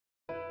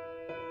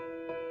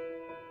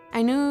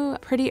I knew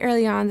pretty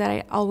early on that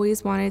I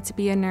always wanted to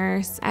be a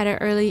nurse. At an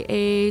early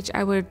age,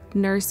 I would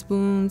nurse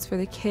wounds for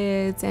the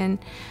kids, and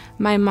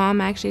my mom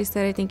actually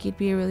said, I think you'd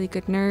be a really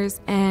good nurse,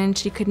 and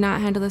she could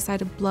not handle the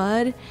sight of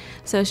blood,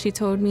 so she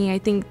told me, I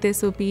think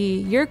this will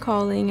be your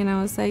calling, and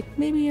I was like,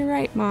 maybe you're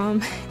right,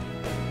 Mom.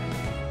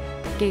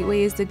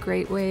 GateWay is the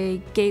great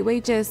way.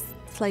 GateWay just,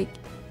 like,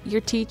 your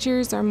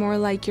teachers are more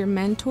like your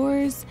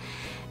mentors,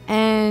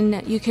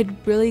 and you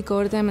could really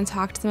go to them and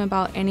talk to them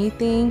about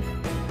anything.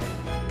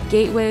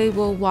 GateWay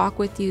will walk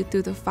with you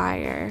through the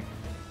fire,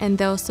 and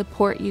they'll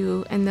support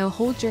you, and they'll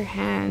hold your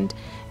hand,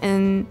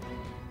 and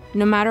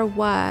no matter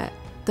what,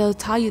 they'll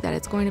tell you that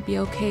it's going to be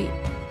okay.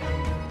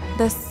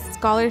 The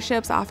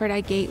scholarships offered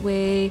at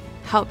GateWay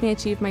helped me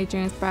achieve my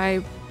dreams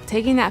by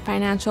taking that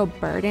financial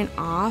burden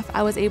off.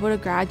 I was able to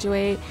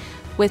graduate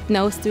with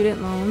no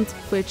student loans,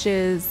 which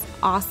is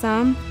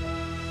awesome.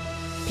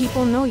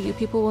 People know you,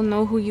 people will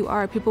know who you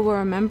are, people will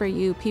remember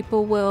you,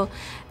 people will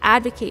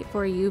advocate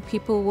for you,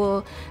 people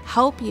will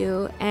help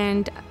you,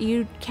 and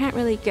you can't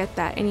really get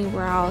that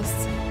anywhere else.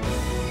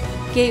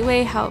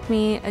 GateWay helped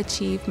me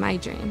achieve my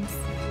dreams.